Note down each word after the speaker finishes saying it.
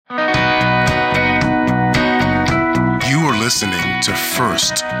listening to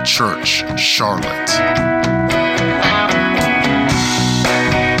First Church Charlotte.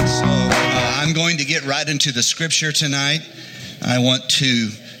 So I'm going to get right into the scripture tonight. I want to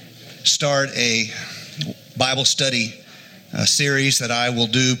start a Bible study series that I will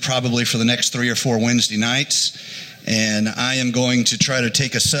do probably for the next 3 or 4 Wednesday nights. And I am going to try to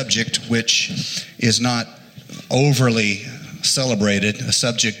take a subject which is not overly celebrated, a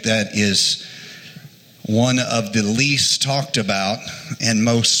subject that is one of the least talked about and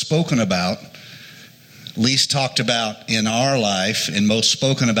most spoken about, least talked about in our life and most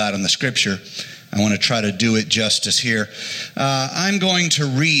spoken about in the scripture. I want to try to do it justice here. I'm going to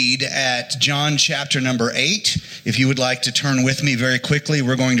read at John chapter number 8. If you would like to turn with me very quickly,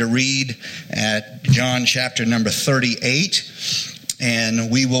 we're going to read at John chapter number 38, and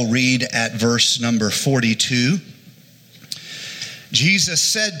we will read at verse number 42. Jesus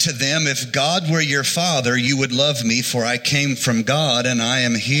said to them, "If God were your Father, you would love me, for I came from God and I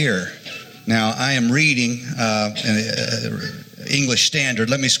am here." Now, I am reading English Standard.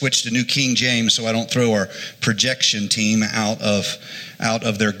 Let me switch to New King James so I don't throw our projection team out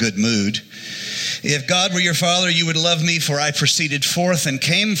of their good mood. "If God were your Father, you would love me, for I proceeded forth and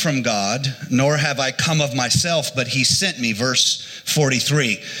came from God, nor have I come of myself, but he sent me." Verse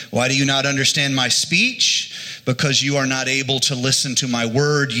 43. "Why do you not understand my speech? Because you are not able to listen to my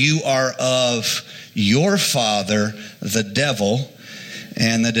word. You are of your father, the devil,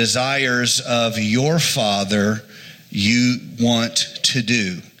 and the desires of your father you want to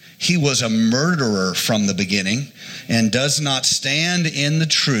do. He was a murderer from the beginning and does not stand in the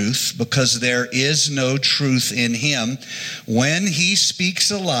truth, because there is no truth in him. When he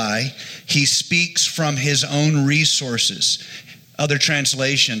speaks a lie, he speaks from his own resources." Other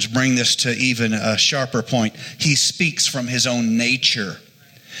translations bring this to even a sharper point. He speaks from his own nature.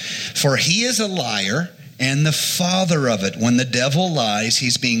 "For he is a liar and the father of it. When the devil lies,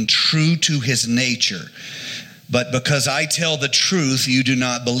 he's being true to his nature. But because I tell the truth, you do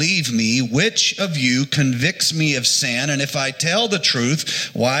not believe me. Which of you convicts me of sin? And if I tell the truth,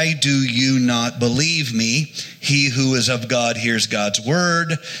 why do you not believe me? He who is of God hears God's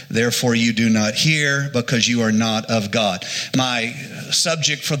word. Therefore you do not hear, because you are not of God." My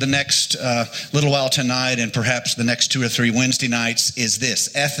subject for the next little while tonight, and perhaps the next 2 or 3 Wednesday nights, is this: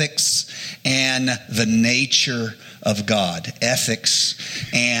 ethics and the nature of God. Ethics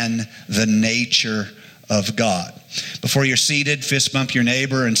and the nature of God. Before you're seated, fist bump your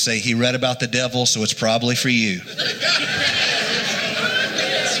neighbor and say, "He read about the devil, so it's probably for you."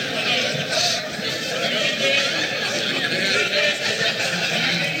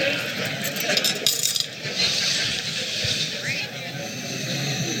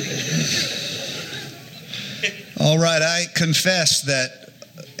 All right, I confess that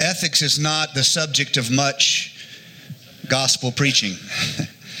ethics is not the subject of much gospel preaching.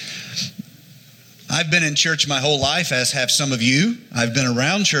 I've been in church my whole life, as have some of you. I've been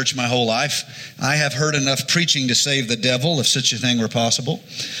around church my whole life. I have heard enough preaching to save the devil, if such a thing were possible.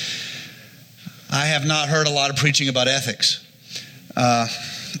 I have not heard a lot of preaching about ethics.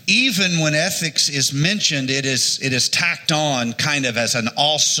 Even when ethics is mentioned, it is tacked on kind of as an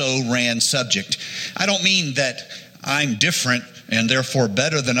also-ran subject. I don't mean that I'm different and therefore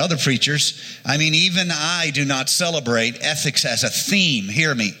better than other preachers. I mean, even I do not celebrate ethics as a theme.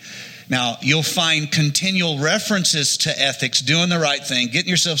 Hear me. Now, you'll find continual references to ethics, doing the right thing, getting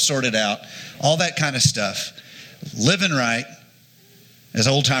yourself sorted out, all that kind of stuff. Living right, as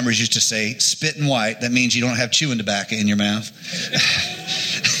old-timers used to say, spitting white. That means you don't have chewing tobacco in your mouth.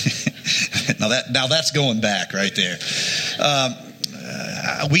 Now that's going back right there.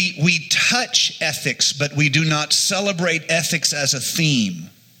 We touch ethics, but we do not celebrate ethics as a theme.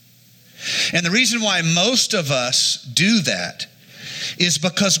 And the reason why most of us do that is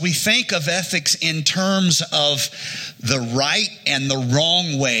because we think of ethics in terms of the right and the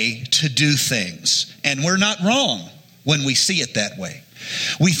wrong way to do things. And we're not wrong when we see it that way.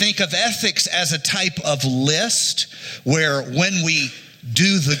 We think of ethics as a type of list where when we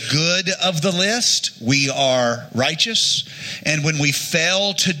do the good of the list, we are righteous. And when we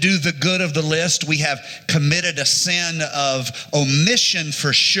fail to do the good of the list, we have committed a sin of omission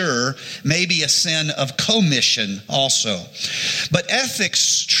for sure, maybe a sin of commission also. But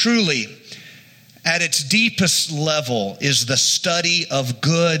ethics truly, at its deepest level, is the study of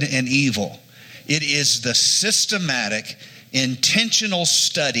good and evil. It is the systematic, intentional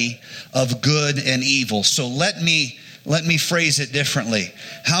study of good and evil. So let me phrase it differently.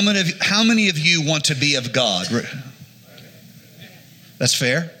 How many of you want to be of God? That's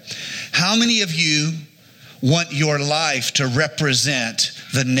fair. How many of you want your life to represent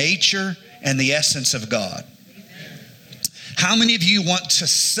the nature and the essence of God? How many of you want to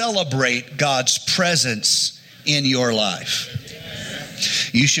celebrate God's presence in your life?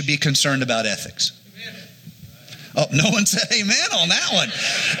 You should be concerned about ethics. Oh, no one said amen on that one.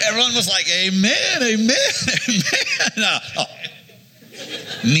 Everyone was like, amen, amen, amen. No. Oh.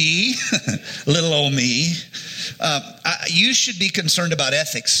 Me, little old me. You should be concerned about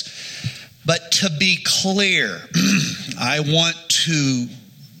ethics. But to be clear, I want to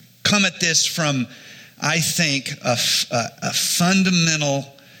come at this from, I think, a fundamental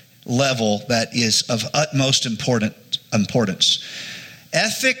level that is of utmost importance.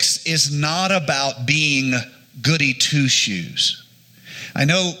 Ethics is not about being goody two-shoes. I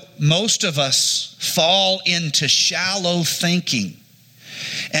know most of us fall into shallow thinking,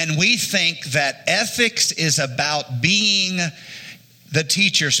 and we think that ethics is about being the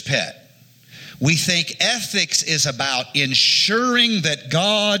teacher's pet. We think ethics is about ensuring that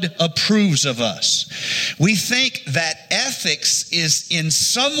God approves of us. We think that ethics is in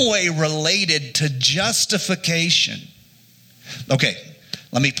some way related to justification. Okay,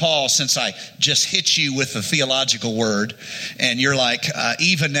 let me pause since I just hit you with a theological word, and you're like,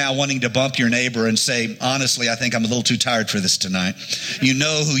 even now wanting to bump your neighbor and say, honestly, I think I'm a little too tired for this tonight. You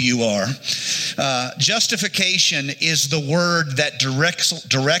know who you are. Justification is the word that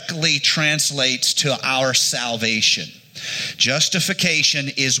directly translates to our salvation. Justification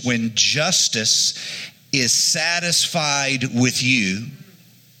is when justice is satisfied with you.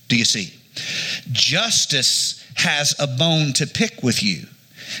 Do you see? Justice has a bone to pick with you,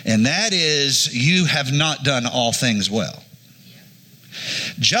 and that is you have not done all things well.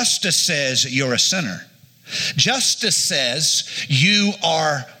 Justice says you're a sinner. Justice says you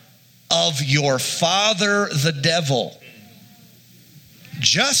are of your father, the devil.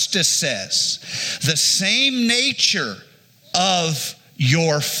 Justice says the same nature of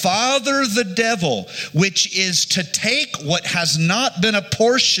your father, the devil, which is to take what has not been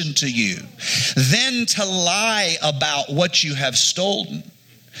apportioned to you, then to lie about what you have stolen.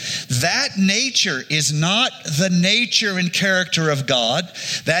 That nature is not the nature and character of God.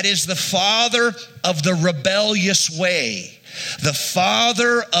 That is the father of the rebellious way, the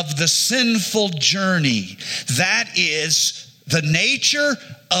father of the sinful journey. That is the nature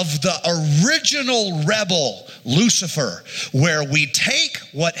of the original rebel, Lucifer, where we take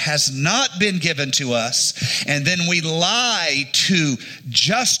what has not been given to us and then we lie to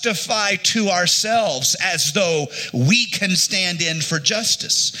justify to ourselves as though we can stand in for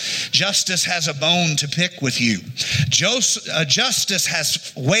justice. Justice has a bone to pick with you. Justice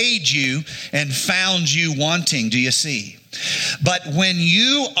has weighed you and found you wanting. Do you see? But when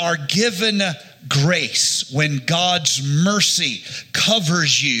you are given grace, when God's mercy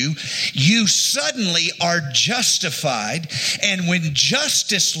covers you, you suddenly are justified. And when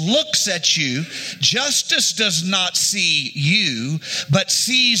justice looks at you, justice does not see you, but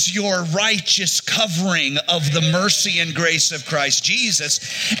sees your righteous covering of the mercy and grace of Christ Jesus.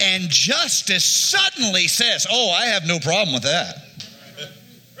 And justice suddenly says, oh, I have no problem with that.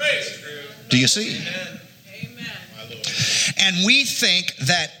 Do you see? Amen. And we think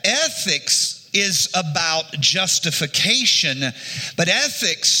that ethics is about justification, but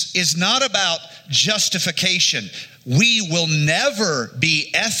ethics is not about justification. We will never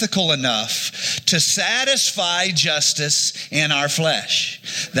be ethical enough to satisfy justice in our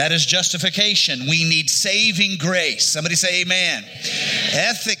flesh. That is justification. We need saving grace. Somebody say amen. Amen.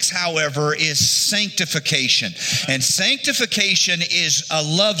 Ethics, however, is sanctification. And sanctification is a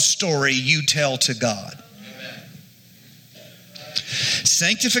love story you tell to God.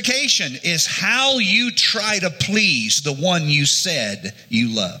 Sanctification is how you try to please the one you said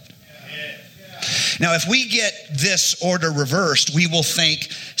you loved. Now, if we get this order reversed, we will think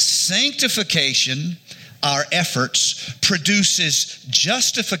sanctification, our efforts, produces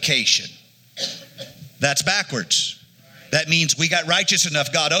justification. That's backwards. That means we got righteous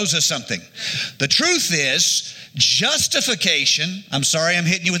enough, God owes us something. The truth is, justification, I'm sorry I'm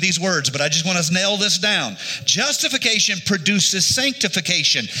hitting you with these words, but I just want to nail this down. Justification produces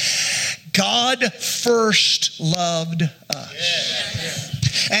sanctification. God first loved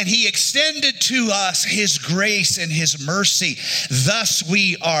us. And He extended to us His grace and His mercy. Thus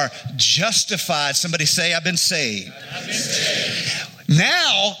we are justified. Somebody say, I've been saved. I've been saved.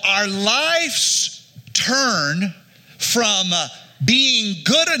 Now our lives turn from being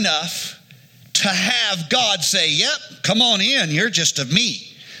good enough to have God say, yep, come on in, you're just of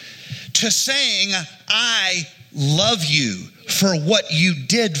me, to saying, I love you for what you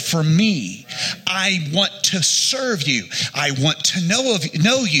did for me. I want to serve you. I want to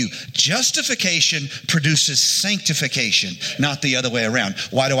know you. Justification produces sanctification, not the other way around.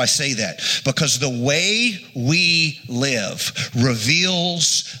 Why do I say that? Because the way we live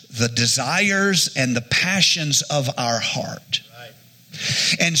reveals the desires and the passions of our heart.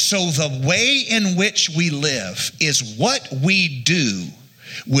 And so the way in which we live is what we do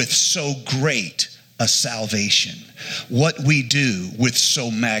with so great a salvation, what we do with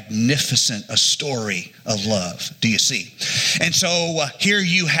so magnificent a story of love. Do you see? And so here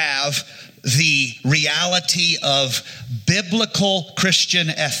you have the reality of biblical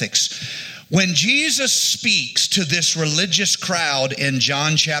Christian ethics. When Jesus speaks to this religious crowd in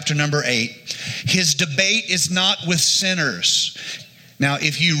John chapter number 8, his debate is not with sinners. Now,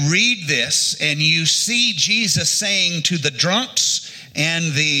 if you read this and you see Jesus saying to the drunks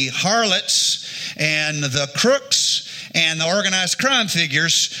and the harlots and the crooks and the organized crime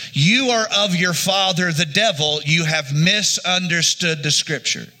figures, you are of your father the devil, you have misunderstood the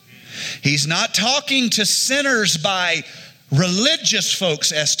scripture. He's not talking to sinners by religious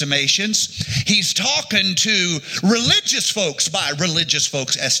folks' estimations. He's talking to religious folks by religious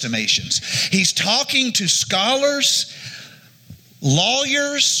folks' estimations. He's talking to scholars,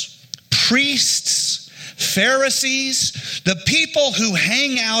 lawyers, priests, Pharisees, the people who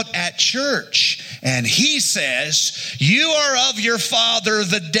hang out at church. And he says, you are of your father,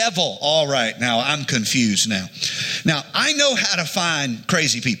 the devil. All right, now I'm confused now. Now, I know how to find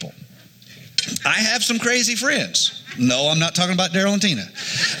crazy people. I have some crazy friends. No, I'm not talking about Daryl and Tina.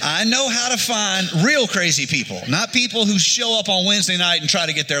 I know how to find real crazy people, not people who show up on Wednesday night and try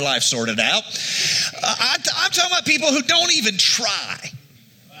to get their life sorted out. I'm talking about people who don't even try.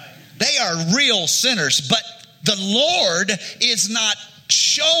 They are real sinners, but the Lord is not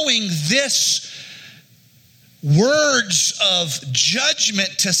showing this words of judgment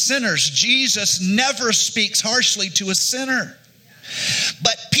to sinners. Jesus never speaks harshly to a sinner.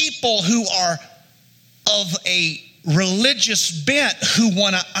 But people who are of a religious bent, who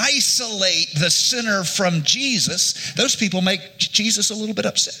want to isolate the sinner from Jesus, those people make Jesus a little bit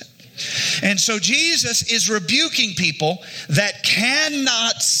upset. And so Jesus is rebuking people that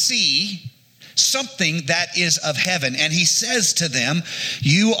cannot see something that is of heaven. And he says to them,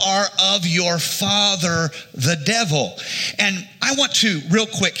 you are of your father, the devil. And I want to, real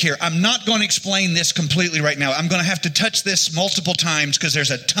quick here, I'm not going to explain this completely right now. I'm going to have to touch this multiple times because there's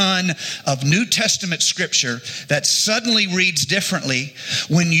a ton of New Testament scripture that suddenly reads differently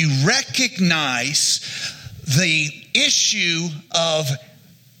when you recognize the issue of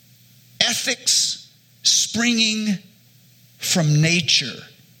ethics springing from nature.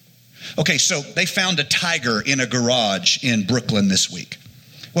 Okay, so they found a tiger in a garage in Brooklyn this week.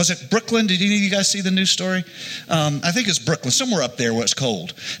 Was it Brooklyn? Did any of you guys see the news story? I think it's Brooklyn, somewhere up there where it's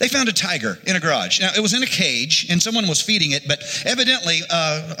cold. They found a tiger in a garage. Now, it was in a cage, and someone was feeding it, but evidently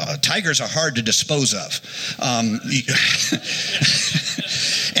tigers are hard to dispose of.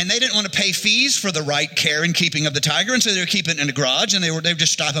 And they didn't want to pay fees for the right care and keeping of the tiger, and so they were keeping it in a garage, and they were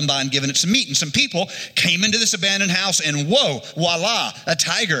just stopping by and giving it some meat. And some people came into this abandoned house, and whoa, voila, a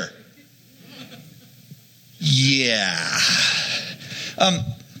tiger. Yeah.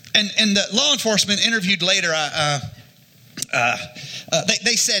 And the law enforcement interviewed later,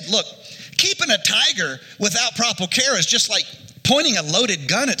 they said, look, keeping a tiger without proper care is just like pointing a loaded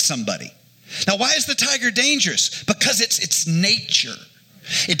gun at somebody. Now, why is the tiger dangerous? Because it's nature.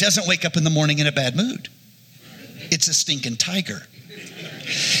 It doesn't wake up in the morning in a bad mood. It's a stinking tiger.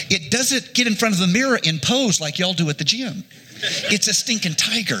 It doesn't get in front of the mirror and pose like y'all do at the gym. It's a stinking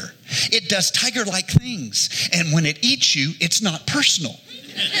tiger. It does tiger-like things. And when it eats you, it's not personal.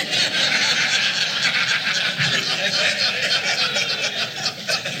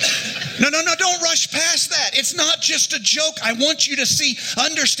 No, don't rush past that. It's not just a joke. I want you to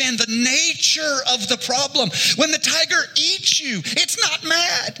understand the nature of the problem. When the tiger eats you, it's not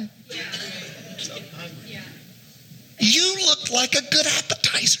mad. You look like a good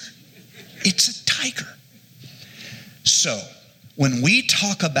appetizer. It's a tiger. So, when we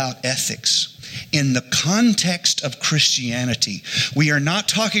talk about ethics in the context of Christianity, we are not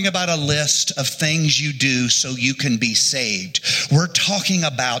talking about a list of things you do so you can be saved. We're talking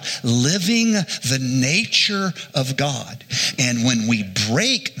about living the nature of God. And when we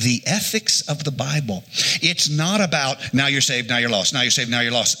break the ethics of the Bible, it's not about now you're saved, now you're lost, now you're saved, now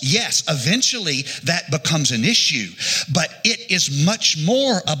you're lost. Yes, eventually that becomes an issue, but it is much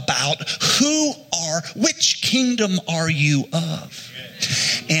more about which kingdom are you of?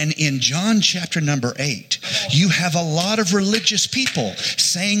 And in John chapter number 8, you have a lot of religious people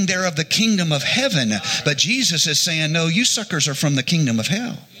saying they're of the kingdom of heaven, but Jesus is saying, no, you suckers are from the kingdom of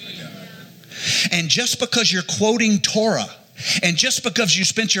hell. And just because you're quoting Torah, and just because you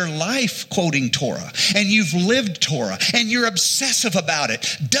spent your life quoting Torah, and you've lived Torah, and you're obsessive about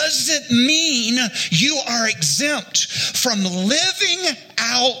it, doesn't mean you are exempt from living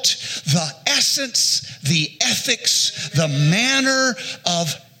out the essence, the ethics, the manner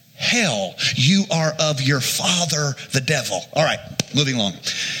of hell. You are of your father, the devil. All right, moving along.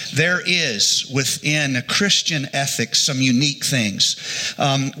 There is within Christian ethics some unique things.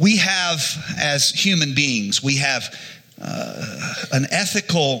 We have, as human beings, we have an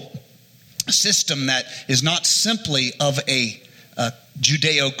ethical system that is not simply of a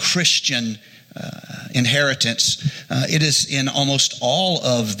Judeo-Christian inheritance. It is in almost all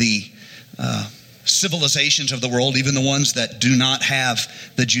of the civilizations of the world, even the ones that do not have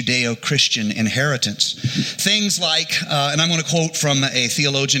the Judeo-Christian inheritance. Things like, and I'm going to quote from a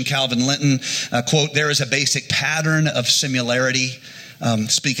theologian, Calvin Linton, quote, there is a basic pattern of similarity,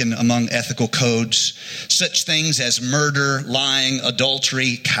 speaking among ethical codes. Such things as murder, lying,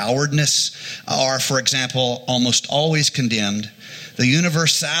 adultery, cowardness are, for example, almost always condemned. The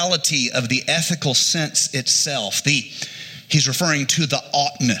universality of the ethical sense itself, he's referring to the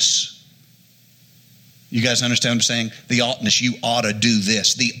oughtness. You guys understand what I'm saying? The oughtness, you ought to do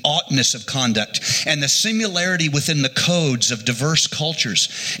this. The oughtness of conduct and the similarity within the codes of diverse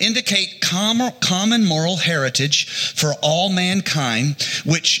cultures indicate common moral heritage for all mankind,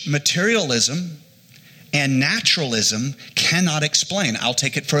 which materialism and naturalism cannot explain. I'll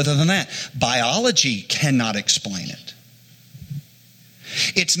take it further than that. Biology cannot explain it.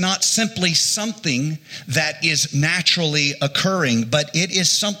 It's not simply something that is naturally occurring, but it is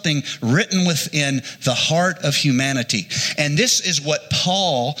something written within the heart of humanity. And this is what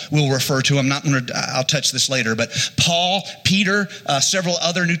Paul will refer to. I'll touch this later, but Paul, Peter, several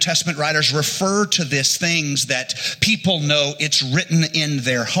other New Testament writers refer to these things that people know it's written in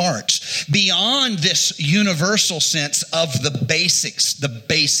their hearts. Beyond this universal sense of the basics,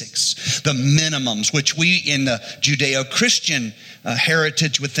 the minimums, which we in the Judeo-Christian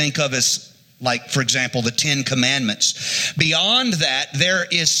heritage would think of as, like, for example, the 10 Commandments. Beyond that, there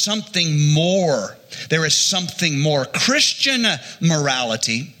is something more. There is something more. Christian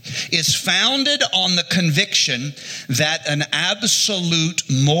morality is founded on the conviction that an absolute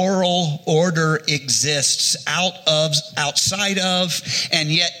moral order exists outside of, and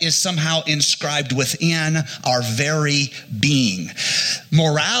yet is somehow inscribed within our very being.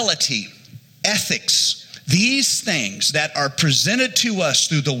 Morality, ethics, these things that are presented to us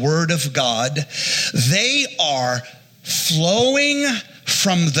through the Word of God, they are flowing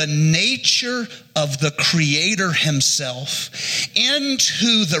from the nature of the Creator Himself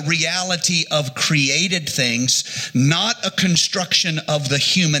into the reality of created things, not a construction of the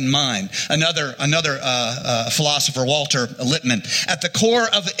human mind. Another philosopher, Walter Lippmann, at the core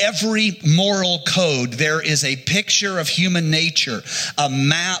of every moral code, there is a picture of human nature, a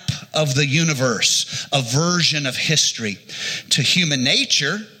map of the universe, a version of history. To human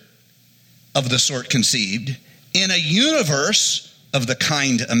nature, of the sort conceived, in a universe of the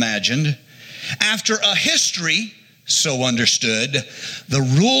kind imagined, after a history so understood, the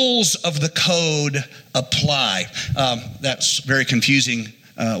rules of the code apply. That's a very confusing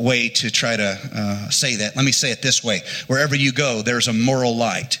way to try to say that. Let me say it this way. Wherever you go, there's a moral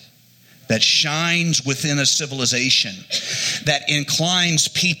light that shines within a civilization that inclines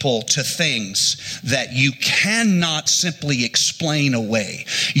people to things that you cannot simply explain away.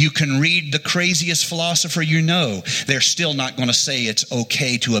 You can read the craziest philosopher you know. They're still not going to say it's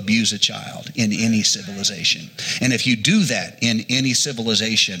okay to abuse a child in any civilization. And if you do that in any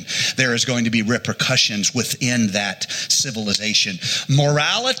civilization, there is going to be repercussions within that civilization.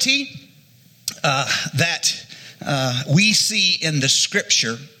 Morality that we see in the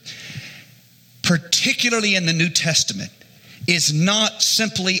Scripture, particularly in the New Testament, is not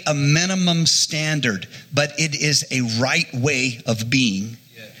simply a minimum standard, but it is a right way of being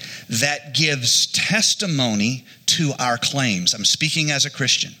that gives testimony to our claims. I'm speaking as a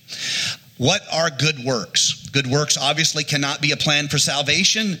Christian. What are good works? Good works obviously cannot be a plan for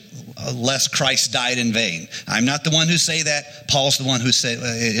salvation unless Christ died in vain. I'm not the one who say that. Paul's the one who said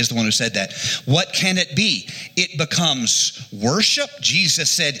that. What can it be? It becomes worship.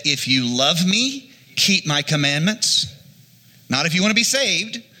 Jesus said, if you love me, keep my commandments. Not if you want to be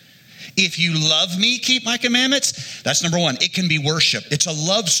saved. If you love me, keep my commandments. That's number one. It can be worship. It's a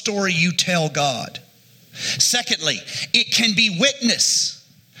love story you tell God. Secondly, it can be witness.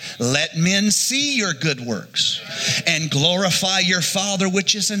 Let men see your good works and glorify your Father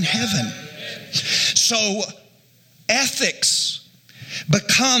which is in heaven. So ethics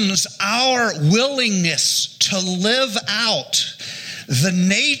becomes our willingness to live out the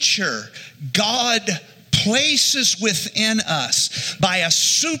nature God places within us by a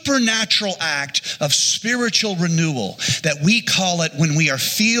supernatural act of spiritual renewal that we call it when we are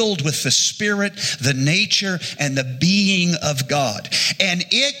filled with the Spirit, the nature, and the being of God. And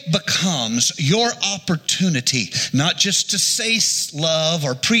it becomes your opportunity not just to say love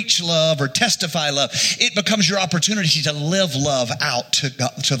or preach love or testify love. It becomes your opportunity to live love out to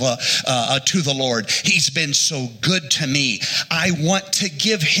the Lord. He's been so good to me. I want to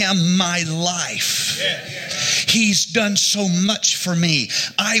give him my life. Yeah. He's done so much for me.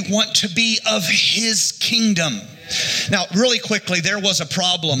 I want to be of his kingdom. Now, really quickly, there was a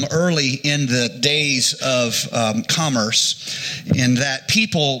problem early in the days of commerce in that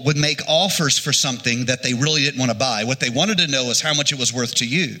people would make offers for something that they really didn't want to buy. What they wanted to know is how much it was worth to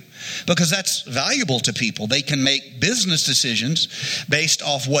you, because that's valuable to people. They can make business decisions based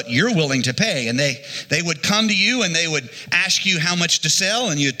off what you're willing to pay. And they would come to you and they would ask you how much to sell,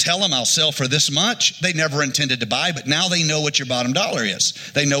 and you'd tell them, I'll sell for this much. They never intended to buy, but now they know what your bottom dollar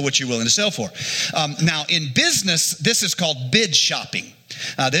is. They know what you're willing to sell for. Now, in business, this is called bid shopping.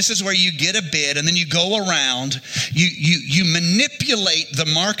 This is where you get a bid and then you go around, you manipulate the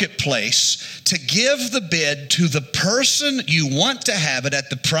marketplace to give the bid to the person you want to have it at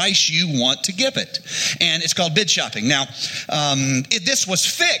the price you want to give it. And it's called bid shopping. Now, this was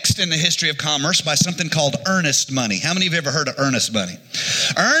fixed in the history of commerce by something called earnest money. How many of you have ever heard of earnest money?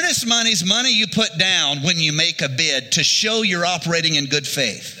 Earnest money is money you put down when you make a bid to show you're operating in good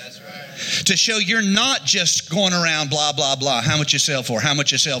faith. To show you're not just going around blah, blah, blah. How much you sell for, how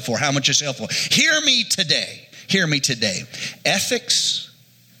much you sell for, how much you sell for. Hear me today. Hear me today. Ethics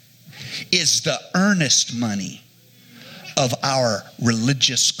is the earnest money of our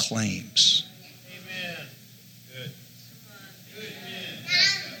religious claims. Amen. Good.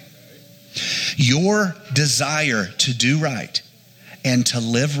 Your desire to do right and to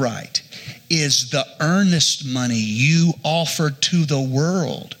live right is the earnest money you offer to the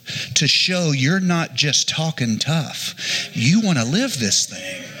world to show you're not just talking tough. You want to live this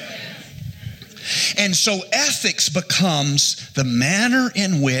thing. And so ethics becomes the manner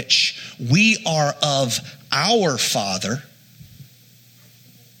in which we are of our Father,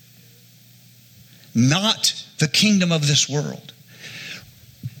 not the kingdom of this world.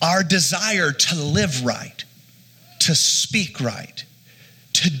 Our desire to live right, to speak right,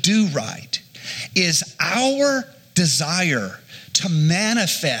 to do right is our desire to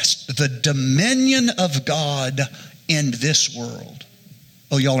manifest the dominion of God in this world.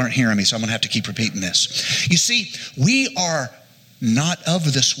 Oh, y'all aren't hearing me, so I'm going to have to keep repeating this. You see, we are not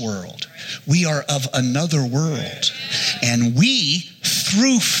of this world. We are of another world. And we,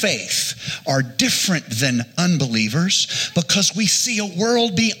 through faith, are different than unbelievers because we see a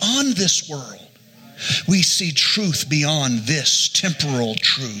world beyond this world. We see truth beyond this temporal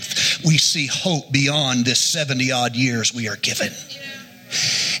truth. We see hope beyond this 70-odd years we are given.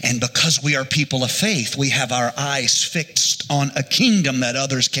 And because we are people of faith, we have our eyes fixed on a kingdom that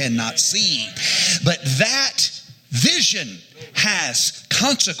others cannot see. But that vision has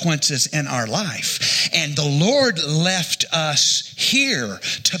consequences in our life. And the Lord left us here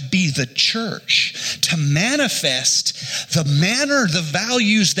to be the church, to manifest the manner, the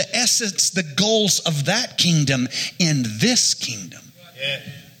values, the essence, the goals of that kingdom in this kingdom. Yeah.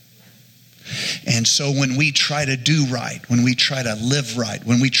 And so when we try to do right, when we try to live right,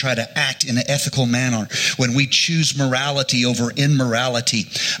 when we try to act in an ethical manner, when we choose morality over immorality,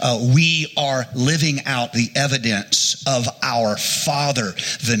 we are living out the evidence of our Father,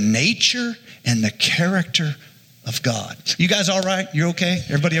 the nature and the character of God. You guys all right? You're okay?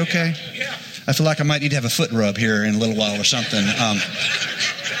 Everybody okay? Yeah. I feel like I might need to have a foot rub here in a little while or something.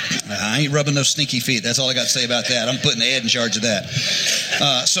 I ain't rubbing those stinky feet. That's all I got to say about that. I'm putting Ed in charge of that.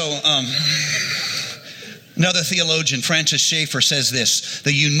 Another theologian, Francis Schaeffer, says this: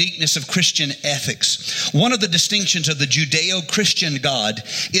 the uniqueness of Christian ethics. One of the distinctions of the Judeo-Christian God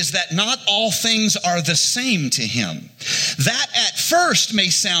is that not all things are the same to him. That at first may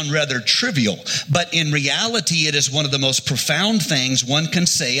sound rather trivial, but in reality it is one of the most profound things one can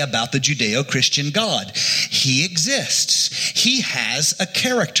say about the Judeo-Christian God. He exists. He has a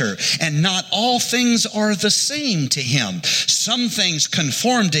character, and not all things are the same to him. Some things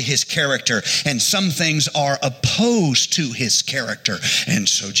conform to his character, and some things are opposed to his character. And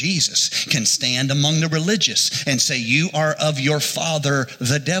so Jesus can stand among the religious and say, you are of your father,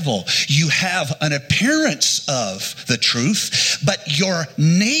 the devil. You have an appearance of the truth, but your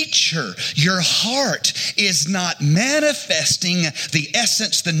nature, your heart is not manifesting the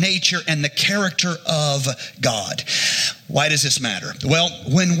essence, the nature, and the character of God. Why does this matter? Well,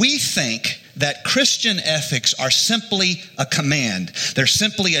 when we think that Christian ethics are simply a command, they're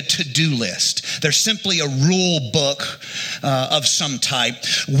simply a to-do list, they're simply a rule book of some type,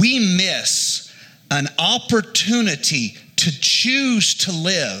 we miss an opportunity to choose to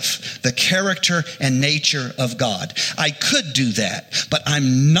live the character and nature of God. I could do that, but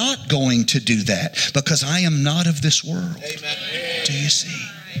I'm not going to do that because I am not of this world. Amen. Do you see?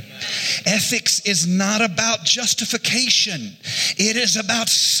 Ethics is not about justification. It is about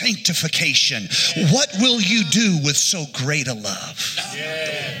sanctification. What will you do with so great a love?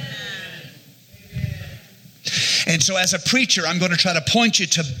 And so as a preacher, I'm going to try to point you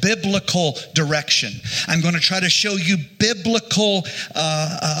to biblical direction. I'm going to try to show you biblical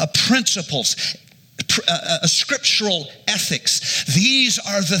principles, scriptural ethics. These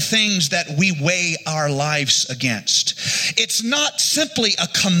are the things that we weigh our lives against. It's not simply a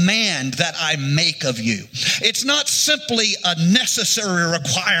command that I make of you. It's not simply a necessary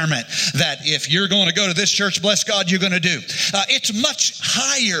requirement that if you're going to go to this church, bless God, you're going to do. It's much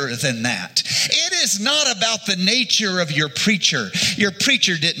higher than that. It is not about the nature of your preacher. Your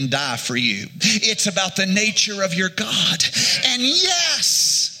preacher didn't die for you. It's about the nature of your God. And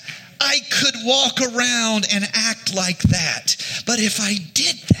yes, I could walk around and act like that. But if I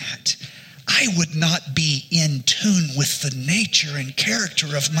did that, I would not be in tune with the nature and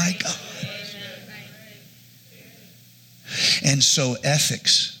character of my God. And so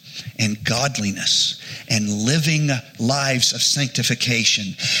ethics and godliness and living lives of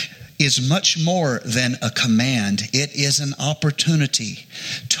sanctification is much more than a command. It is an opportunity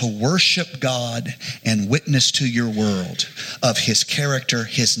to worship God and witness to your world of his character,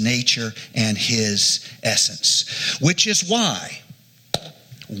 his nature, and his essence. Which is why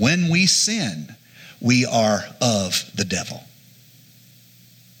when we sin, we are of the devil.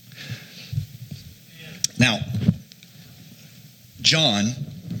 Now, John,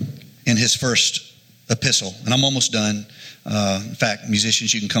 in his first epistle, and I'm almost done. In fact,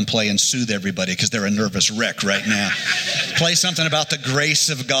 musicians, you can come play and soothe everybody because they're a nervous wreck right now. Play something about the grace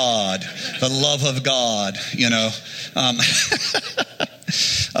of God, the love of God, you know.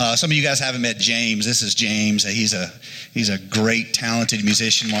 Some of you guys haven't met James. This is James. He's a great, talented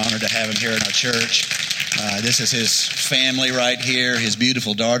musician. We're honored to have him here in our church. This is his family right here, his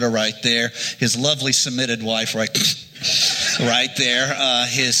beautiful daughter right there, his lovely submitted wife right there,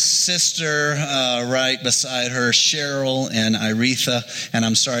 his sister right beside her, Cheryl and Iretha. And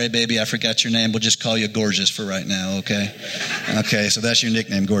I'm sorry, baby, I forgot your name. We'll just call you Gorgeous for right now, okay? Okay, so that's your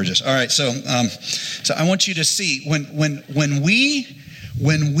nickname, Gorgeous. All right, so I want you to see when we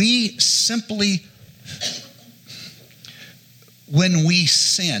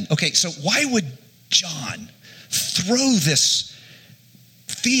sin. Okay, so why would John throw this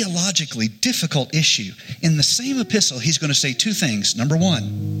theologically difficult issue? In the same epistle, he's going to say two things. Number one,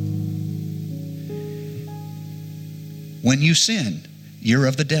 when you sin, you're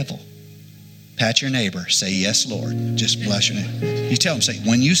of the devil. Pat your neighbor. Say, yes, Lord. Just bless your name. You tell him, say,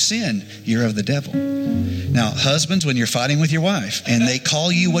 when you sin, you're of the devil. Now, husbands, when you're fighting with your wife and they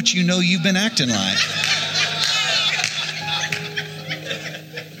call you what you know you've been acting like,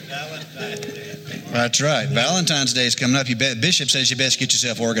 that's right. Valentine's Day is coming up. Bishop says you best get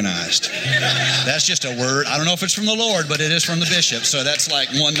yourself organized. That's just a word. I don't know if it's from the Lord, but it is from the bishop. So that's like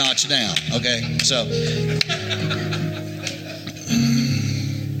one notch down. Okay? So,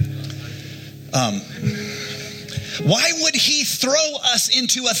 why would he throw us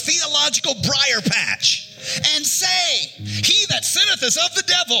into a theological briar patch and say, he that sinneth is of the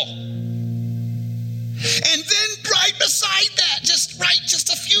devil? And then right beside that, just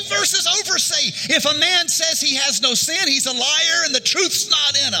a few verses over, say, if a man says he has no sin, he's a liar and the truth's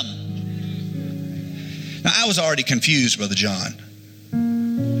not in him. Now, I was already confused, Brother John.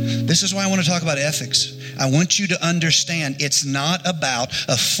 This is why I want to talk about ethics. I want you to understand it's not about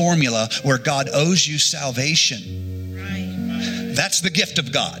a formula where God owes you salvation. Right. That's the gift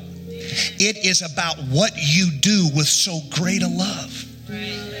of God. It is about what you do with so great a love.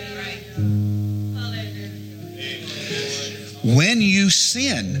 Right. When you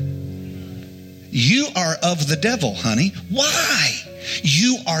sin, you are of the devil, honey. Why?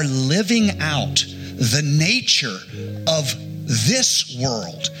 You are living out the nature of this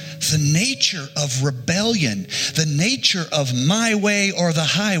world, the nature of rebellion, the nature of my way or the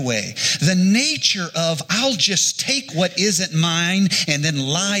highway, the nature of I'll just take what isn't mine and then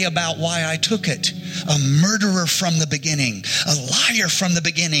lie about why I took it. A murderer from the beginning, a liar from the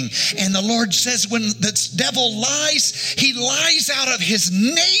beginning. And the Lord says when the devil lies, he lies out of his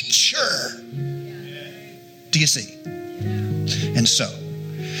nature. Do you see? And so,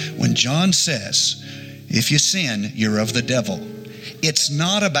 when John says, if you sin, you're of the devil, it's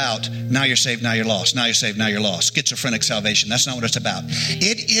not about now you're saved, now you're lost, now you're saved, now you're lost, schizophrenic salvation. That's not what it's about.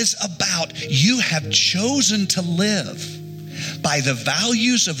 It is about you have chosen to live by the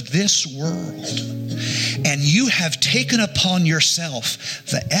values of this world, and you have taken upon yourself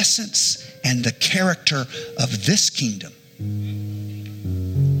the essence and the character of this kingdom.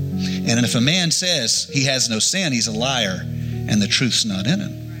 And if a man says he has no sin, he's a liar, and the truth's not in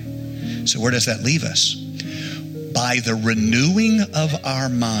him. So where does that leave us? By the renewing of our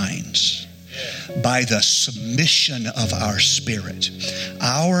minds, by the submission of our spirit,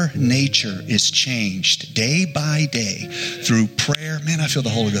 our nature is changed day by day through prayer. Man, I feel the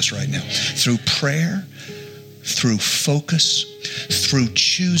Holy Ghost right now. Through prayer, through focus, through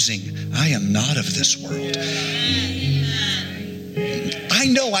choosing, I am not of this world. I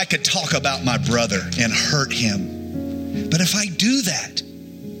know I could talk about my brother and hurt him, but if I do that,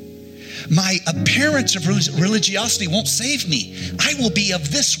 my appearance of religiosity won't save me. I will be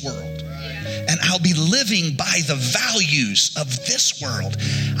of this world, and I'll be living by the values of this world.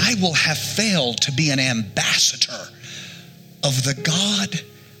 I will have failed to be an ambassador of the God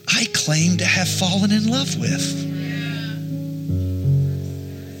I claim to have fallen in love with.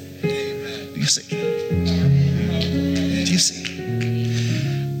 Do you see? Do you see?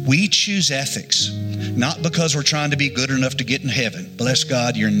 We choose ethics not because we're trying to be good enough to get in heaven. Bless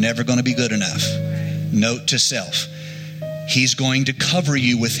God, you're never going to be good enough. Note to self, He's going to cover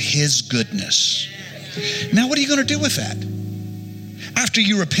you with His goodness. Now, what are you going to do with that? After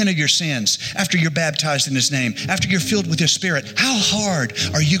you repent of your sins, after you're baptized in His name, after you're filled with His Spirit, how hard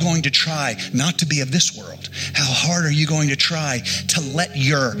are you going to try not to be of this world? How hard are you going to try to let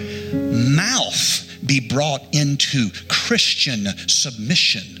your mouth be brought into Christian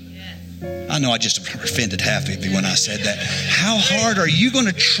submission? I know I just offended half of you when I said that. How hard are you going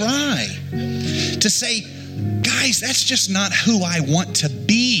to try to say, guys, that's just not who I want to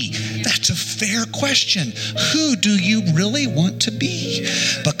be? That's a fair question. Who do you really want to be?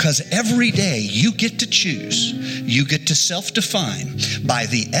 Because every day you get to choose. You get to self-define by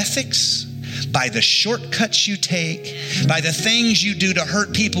the ethics, by the shortcuts you take, by the things you do to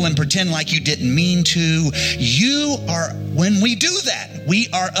hurt people and pretend like you didn't mean to. You are, when we do that, we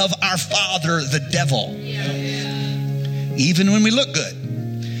are of our father, the devil. Even when we look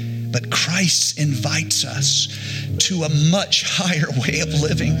good. But Christ invites us to a much higher way of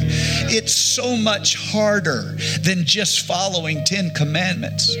living. It's so much harder than just following 10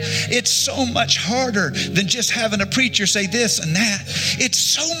 commandments. It's so much harder than just having a preacher say this and that. It's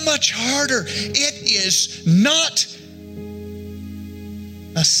so much harder. It is not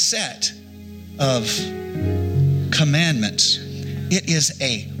a set of commandments. It is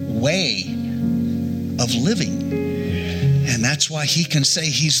a way of living. And that's why He can say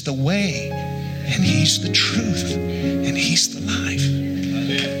He's the way, and He's the truth, and He's the life.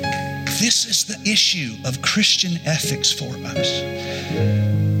 This is the issue of Christian ethics for us.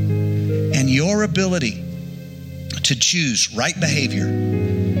 And your ability to choose right behavior,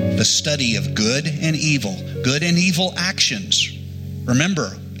 the study of good and evil actions.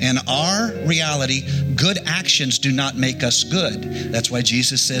 Remember, in our reality, good actions do not make us good. That's why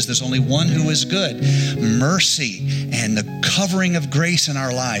Jesus says there's only one who is good. Mercy and the covering of grace in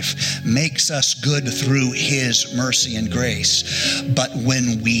our life makes us good through His mercy and grace. But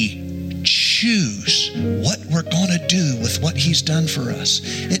when we choose what we're going to do with what He's done for us,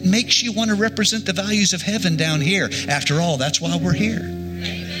 it makes you want to represent the values of heaven down here. After all, that's why we're here.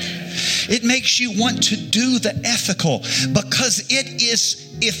 It makes you want to do the ethical because it is,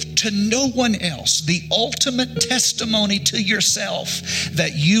 if to no one else, the ultimate testimony to yourself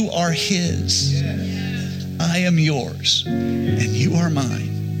that you are His. I am yours and you are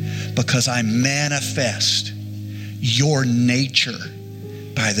mine because I manifest your nature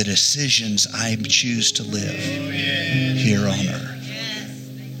by the decisions I choose to live here on earth.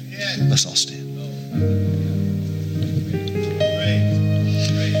 Let's all stand.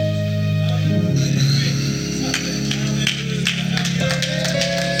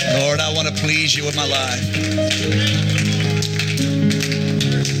 Lord, I want to please you with my life.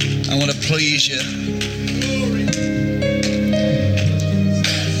 want to please you.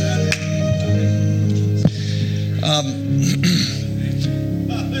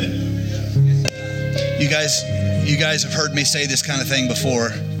 You guys have heard me say this kind of thing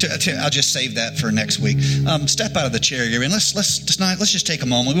before. I'll just save that for next week. Step out of the chair you're in. Let's just take a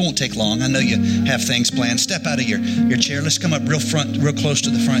moment. We won't take long. I know you have things planned. Step out of your chair. Let's come up real close to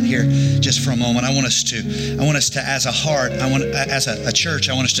the front here, just for a moment. I want us to, as a heart, as a church,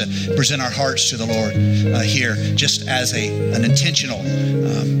 I want us to present our hearts to the Lord here, just as an intentional,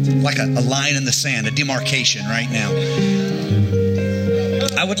 like a line in the sand, a demarcation right now.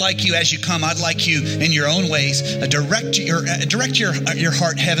 I would like you, as you come, I'd like you in your own ways, direct your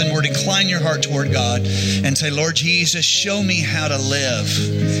heart heavenward, incline your heart toward God, and say, Lord Jesus, show me how to live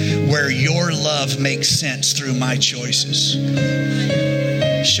where your love makes sense through my choices.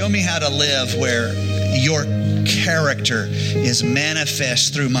 Show me how to live where your character is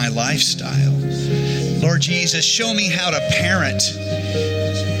manifest through my lifestyle. Lord Jesus, show me how to parent.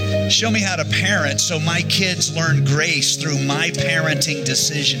 Show me how to parent so my kids learn grace through my parenting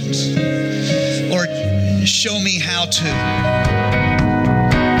decisions. Lord, show me how to be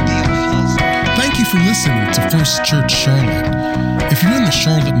a husband. Thank you for listening to First Church Charlotte. If you're in the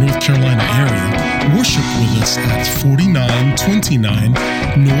Charlotte, North Carolina area, worship with us at 4929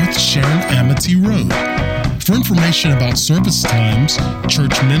 North Sharon Amity Road. For information about service times,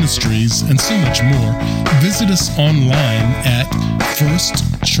 church ministries, and so much more, visit us online at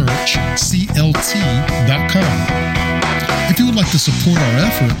firstchurchclt.com. If you would like to support our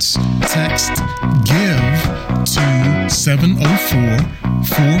efforts, text GIVE to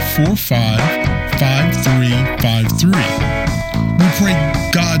 704-445-5353. We pray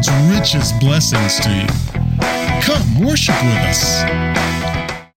God's richest blessings to you. Come worship with us.